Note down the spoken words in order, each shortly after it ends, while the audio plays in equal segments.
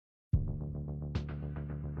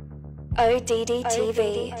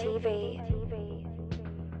ODD-TV.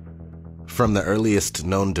 From the earliest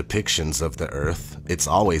known depictions of the Earth, it's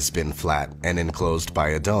always been flat and enclosed by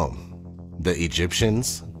a dome. The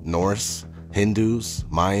Egyptians, Norse, Hindus,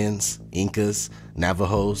 Mayans, Incas,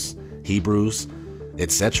 Navajos, Hebrews,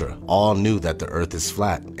 etc. all knew that the Earth is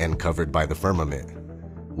flat and covered by the firmament,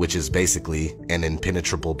 which is basically an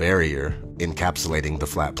impenetrable barrier encapsulating the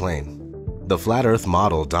flat plane. The flat Earth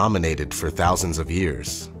model dominated for thousands of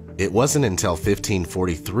years. It wasn't until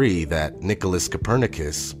 1543 that Nicholas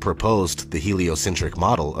Copernicus proposed the heliocentric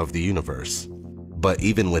model of the universe. But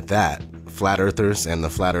even with that, flat earthers and the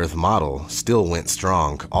flat Earth model still went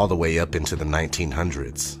strong all the way up into the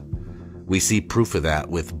 1900s. We see proof of that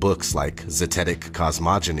with books like Zetetic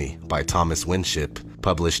Cosmogony by Thomas Winship,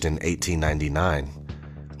 published in 1899,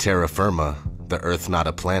 Terra Firma, The Earth Not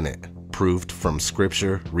a Planet, Proved from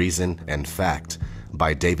Scripture, Reason, and Fact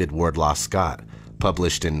by David Wardlaw Scott,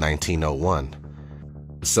 published in 1901.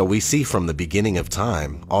 So we see from the beginning of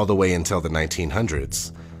time all the way until the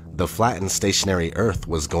 1900s, the flat and stationary Earth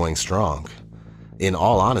was going strong. In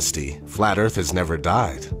all honesty, flat Earth has never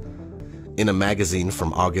died. In a magazine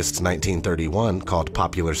from August 1931 called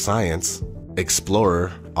Popular Science,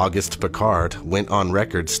 explorer Auguste Piccard went on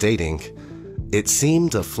record stating, "It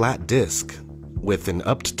seemed a flat disk with an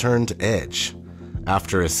upturned edge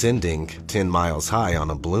after ascending 10 miles high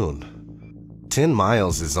on a balloon." 10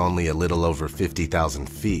 miles is only a little over 50,000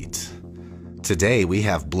 feet. Today we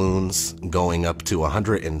have balloons going up to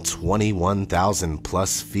 121,000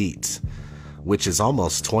 plus feet, which is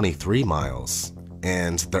almost 23 miles,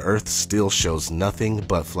 and the Earth still shows nothing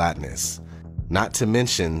but flatness. Not to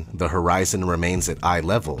mention the horizon remains at eye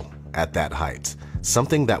level at that height,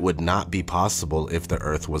 something that would not be possible if the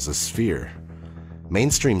Earth was a sphere.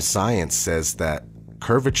 Mainstream science says that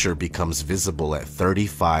curvature becomes visible at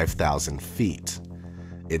 35,000 feet.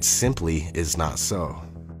 It simply is not so.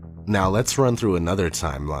 Now let's run through another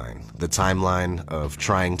timeline, the timeline of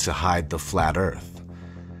trying to hide the flat Earth.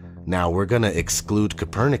 Now we're going to exclude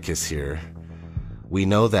Copernicus here. We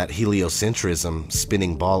know that heliocentrism,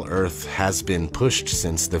 spinning ball Earth, has been pushed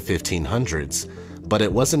since the 1500s, but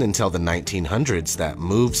it wasn't until the 1900s that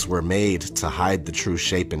moves were made to hide the true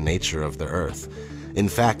shape and nature of the Earth. In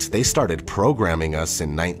fact, they started programming us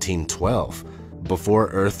in 1912, before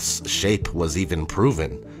Earth's shape was even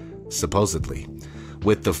proven, supposedly.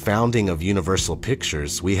 With the founding of Universal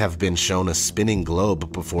Pictures, we have been shown a spinning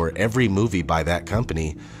globe before every movie by that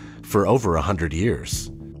company for over 100 years.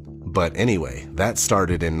 But anyway, that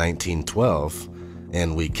started in 1912,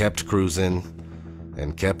 and we kept cruising,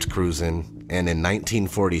 and in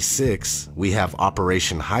 1946, we have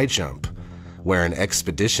Operation High Jump, where an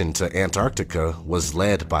expedition to Antarctica was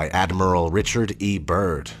led by Admiral Richard E.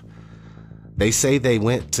 Byrd. They say they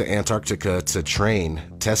went to Antarctica to train,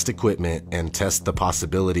 test equipment, and test the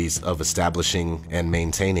possibilities of establishing and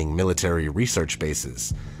maintaining military research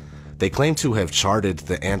bases. They claim to have charted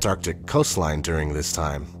the Antarctic coastline during this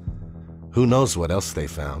time. Who knows what else they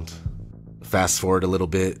found? Fast forward a little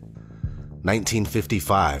bit,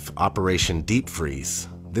 1955, Operation Deep Freeze.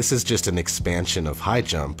 This is just an expansion of High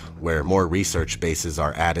Jump, where more research bases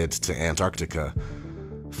are added to Antarctica.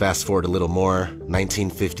 Fast forward a little more,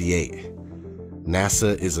 1958.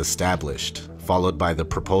 NASA is established, followed by the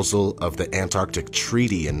proposal of the Antarctic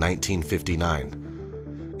Treaty in 1959,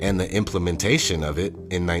 and the implementation of it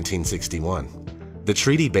in 1961. The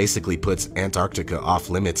treaty basically puts Antarctica off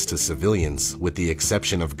limits to civilians, with the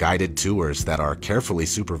exception of guided tours that are carefully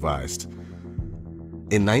supervised.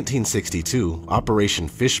 In 1962, Operation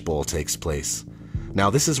Fishbowl takes place. Now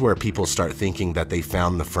this is where people start thinking that they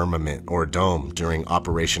found the firmament or dome during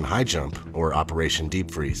Operation High Jump or Operation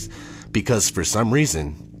Deep Freeze, because for some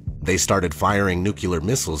reason, they started firing nuclear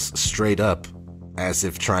missiles straight up as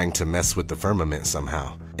if trying to mess with the firmament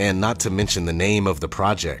somehow. And not to mention the name of the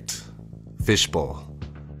project, Fishbowl,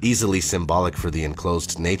 easily symbolic for the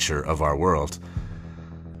enclosed nature of our world.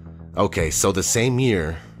 Okay, so the same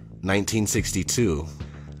year, 1962,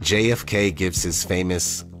 JFK gives his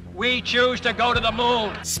famous "We choose to go to the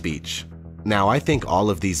moon" speech. Now, I think all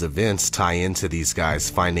of these events tie into these guys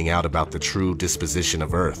finding out about the true disposition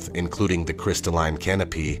of Earth, including the crystalline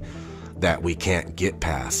canopy that we can't get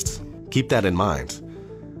past. Keep that in mind.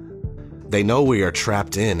 They know we are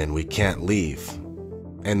trapped in and we can't leave,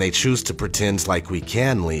 and they choose to pretend like we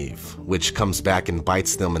can leave, which comes back and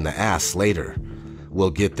bites them in the ass later. We'll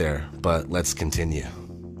get there, but let's continue.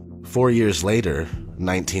 4 years later,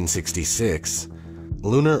 1966,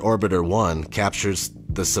 Lunar Orbiter 1 captures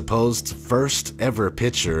the supposed first ever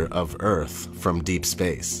picture of Earth from deep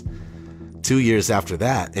space. 2 years after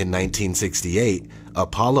that, in 1968,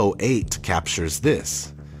 Apollo 8 captures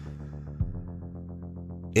this.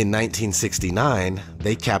 In 1969,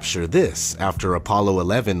 they capture this after Apollo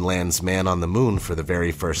 11 lands man on the moon for the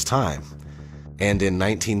very first time. And in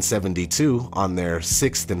 1972, on their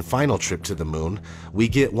sixth and final trip to the moon, we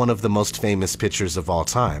get one of the most famous pictures of all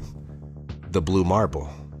time, the blue marble.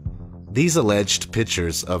 These alleged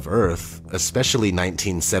pictures of Earth, especially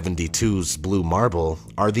 1972's blue marble,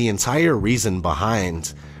 are the entire reason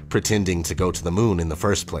behind pretending to go to the moon in the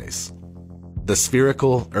first place. The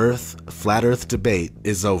spherical Earth, flat Earth debate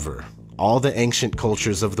is over. All the ancient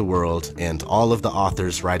cultures of the world and all of the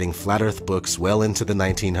authors writing flat Earth books well into the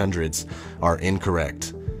 1900s are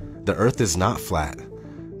incorrect. The Earth is not flat.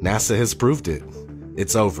 NASA has proved it.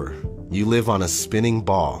 It's over. You live on a spinning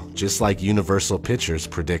ball, just like Universal Pictures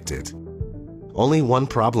predicted. Only one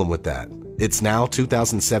problem with that. It's now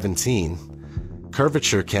 2017.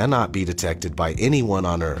 Curvature cannot be detected by anyone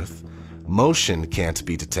on Earth. Motion can't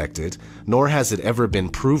be detected, nor has it ever been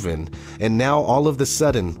proven, and now all of a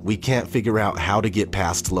sudden we can't figure out how to get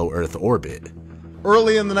past low Earth orbit.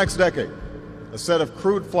 Early in the next decade, a set of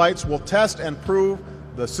crewed flights will test and prove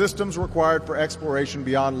the systems required for exploration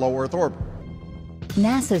beyond low Earth orbit.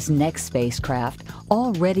 NASA's next spacecraft,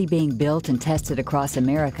 already being built and tested across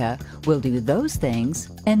America, will do those things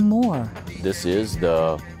and more. This is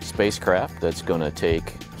the spacecraft that's going to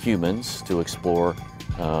take humans to explore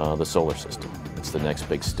the solar system. It's the next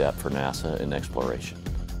big step for NASA in exploration.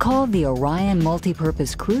 Called the Orion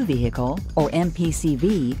Multipurpose Crew Vehicle, or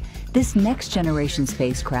MPCV, this next-generation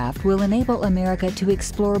spacecraft will enable America to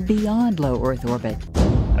explore beyond low Earth orbit.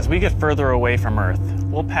 As we get further away from Earth,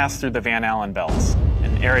 we'll pass through the Van Allen belts,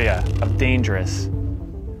 an area of dangerous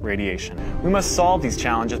radiation. We must solve these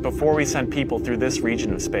challenges before we send people through this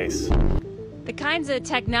region of space. The kinds of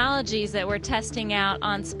technologies that we're testing out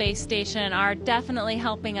on space station are definitely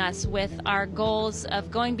helping us with our goals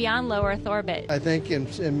of going beyond low Earth orbit. I think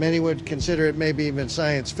and many would consider it maybe even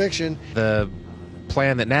science fiction. The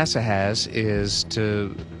plan that NASA has is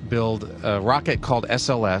to build a rocket called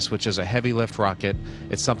SLS, which is a heavy lift rocket.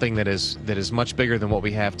 It's something that is much bigger than what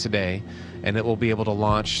we have today, and it will be able to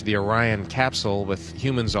launch the Orion capsule with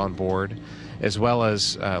humans on board, as well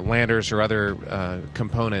as landers or other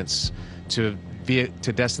components to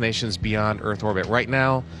destinations beyond Earth orbit. Right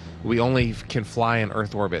now, we only can fly in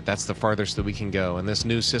Earth orbit. That's the farthest that we can go. And this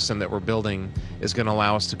new system that we're building is going to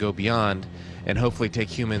allow us to go beyond and hopefully take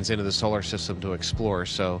humans into the solar system to explore.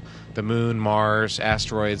 So the moon, Mars,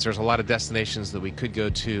 asteroids, there's a lot of destinations that we could go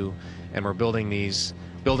to, and we're building these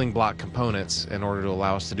building block components in order to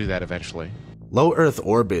allow us to do that eventually. Low Earth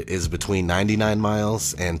orbit is between 99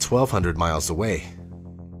 miles and 1,200 miles away.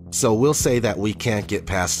 So we'll say that we can't get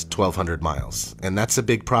past 1,200 miles, and that's a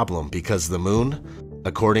big problem because the moon,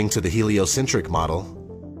 according to the heliocentric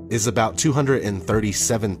model, is about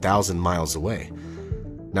 237,000 miles away.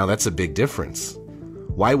 Now that's a big difference.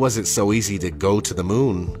 Why was it so easy to go to the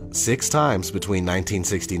moon 6 times between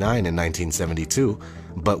 1969 and 1972,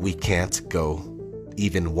 but we can't go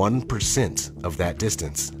even 1% of that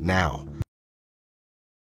distance now?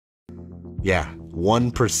 Yeah,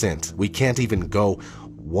 1%. We can't even go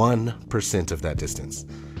 1% of that distance.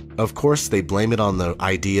 Of course, they blame it on the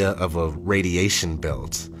idea of a radiation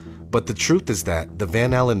belt, but the truth is that the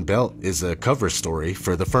Van Allen belt is a cover story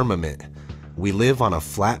for the firmament. We live on a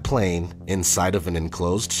flat plane inside of an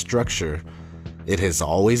enclosed structure. It has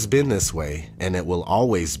always been this way, and it will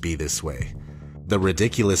always be this way. The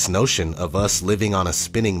ridiculous notion of us living on a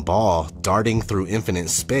spinning ball darting through infinite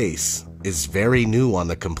space is very new on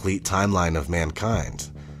the complete timeline of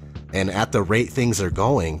mankind. And at the rate things are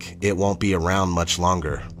going, it won't be around much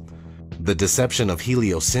longer. The deception of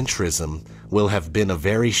heliocentrism will have been a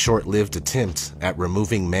very short-lived attempt at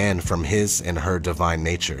removing man from his and her divine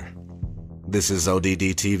nature. This is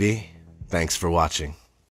ODD TV. Thanks for watching.